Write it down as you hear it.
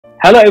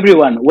Hello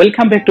everyone,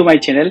 welcome back to my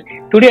channel.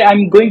 Today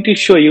I'm going to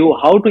show you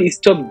how to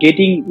stop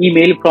getting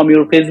email from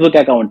your Facebook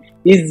account.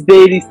 It's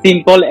very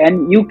simple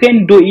and you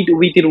can do it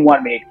within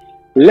 1 minute.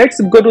 Let's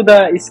go to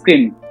the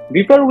screen.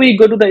 Before we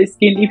go to the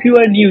screen, if you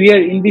are new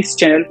here in this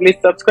channel, please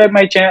subscribe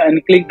my channel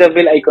and click the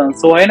bell icon.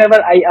 So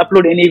whenever I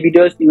upload any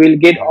videos, you will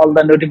get all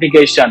the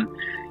notification.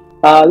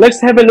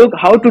 Let's have a look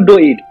how to do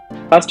it.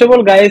 First of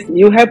all guys,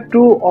 you have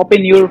to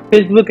open your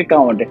Facebook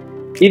account.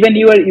 Even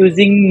you are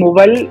using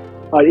mobile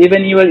or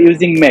even you are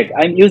using Mac.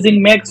 I'm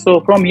using Mac,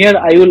 so from here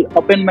I will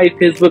open my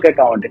Facebook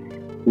account.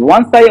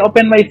 Once I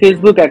open my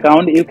Facebook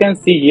account, you can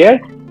see here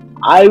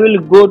I will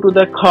go to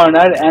the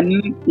corner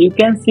and you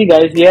can see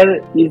guys,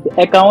 here is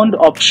account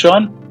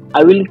option.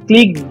 I will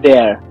click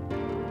there.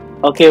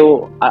 Okay,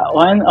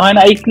 when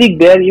I click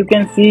there, you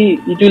can see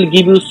it will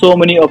give you so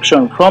many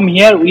options. From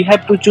here we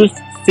have to choose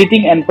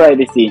setting and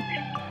privacy.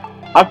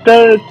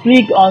 After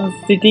click on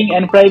setting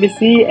and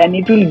privacy, and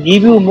it will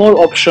give you more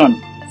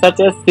options such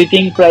as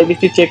setting,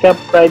 privacy checkup,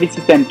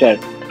 privacy center.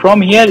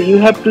 From here you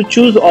have to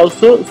choose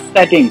also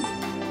settings.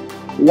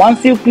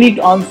 Once you click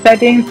on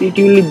settings, it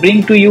will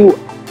bring to you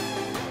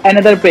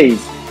another page.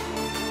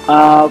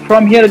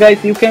 From here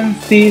guys, you can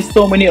see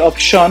so many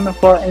options.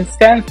 For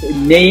instance,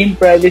 name,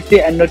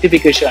 privacy and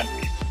notification.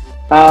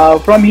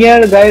 From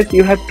here guys,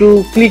 you have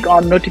to click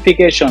on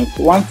notifications.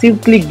 Once you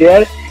click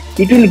there,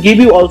 it will give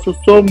you also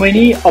so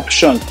many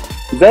options.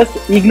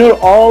 Just ignore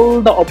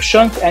all the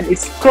options and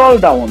scroll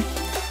down.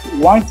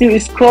 Once you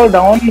scroll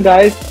down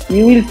guys,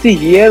 you will see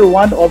here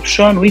one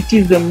option which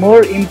is the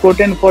more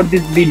important for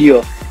this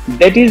video.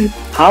 That is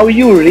how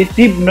you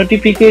receive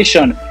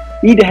notification.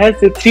 It has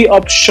 3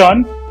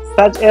 options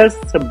such as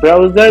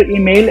browser,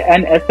 email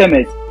and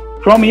SMS.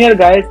 From here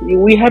guys,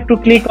 we have to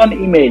click on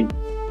email.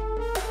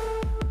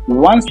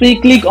 Once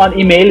we click on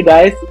email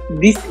guys,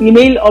 this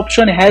email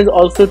option has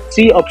also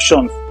 3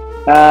 options.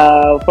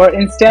 For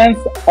instance,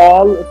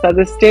 all,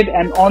 suggested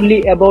and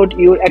only about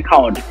your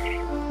account.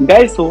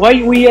 Guys,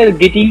 why we are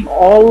getting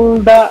all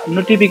the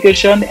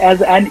notification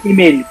as an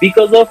email?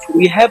 Because of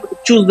we have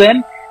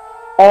chosen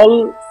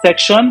all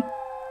section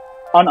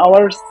on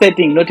our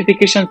setting,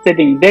 notification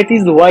setting. That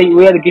is why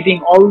we are getting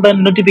all the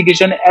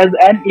notification as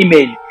an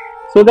email.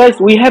 So guys,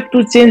 we have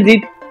to change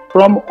it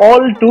from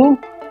all to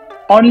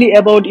only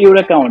about your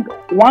account.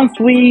 Once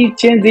we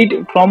change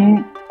it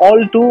from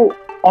all to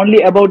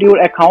only about your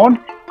account,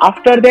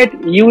 after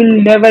that you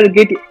will never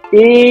get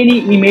any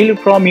email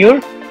from your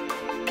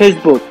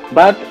Facebook,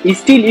 but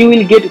still you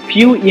will get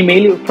few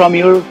email from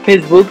your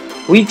Facebook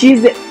which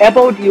is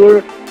about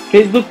your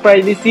Facebook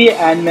privacy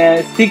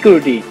and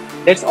security.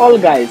 That's all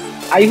guys.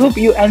 I hope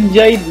you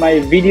enjoyed my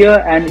video,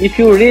 and if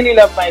you really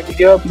love my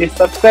video, please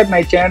subscribe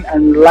my channel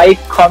and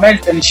like,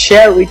 comment and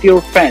share with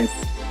your friends.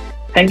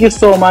 Thank you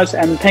so much,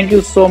 and thank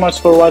you so much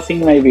for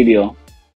watching my video.